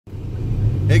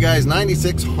Hey guys,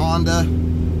 96 Honda,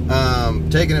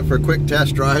 taking it for a quick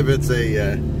test drive. It's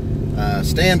a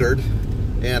standard,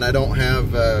 and I don't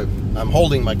have, I'm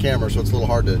holding my camera, so it's a little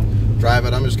hard to drive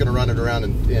it. I'm just gonna run it around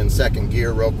in second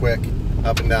gear real quick,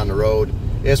 up and down the road.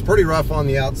 It's pretty rough on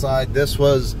the outside. This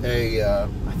was a, I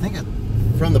think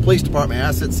from the police department,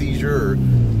 asset seizure or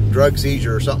drug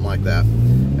seizure or something like that.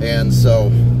 And so,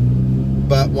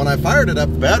 but when I fired it up,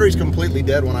 the battery's completely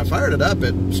dead. When I fired it up,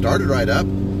 it started right up.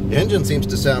 The engine seems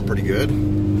to sound pretty good.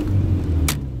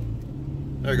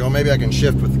 There you go. Maybe I can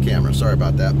shift with the camera. Sorry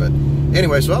about that. But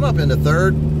anyway, so I'm up into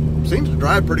third. Seems to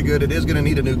drive pretty good. It is going to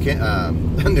need a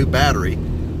new battery.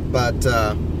 But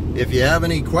if you have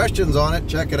any questions on it,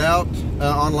 check it out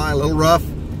online. A little rough.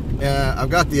 I've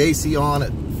got the AC on.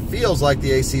 It feels like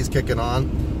the AC is kicking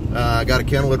on. I got a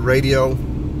Kenwood radio.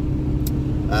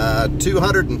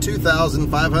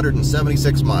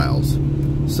 202,576 miles.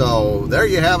 So there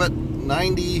you have it.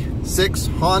 96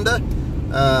 Honda.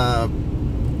 No,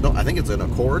 I think it's an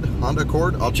Accord, Honda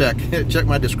Accord. I'll check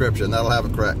my description. That'll have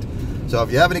it correct. So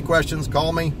if you have any questions,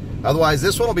 call me. Otherwise,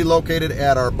 this one will be located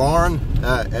at our barn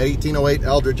at 1808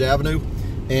 Eldridge Avenue,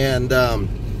 and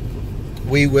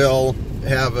we will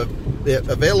have it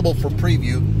available for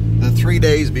preview the 3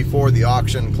 days before the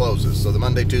auction closes. So the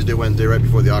Monday, Tuesday, Wednesday, right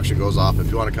before the auction goes off. If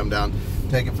you want to come down,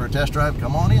 take it for a test drive,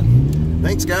 come on in.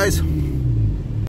 Thanks, guys.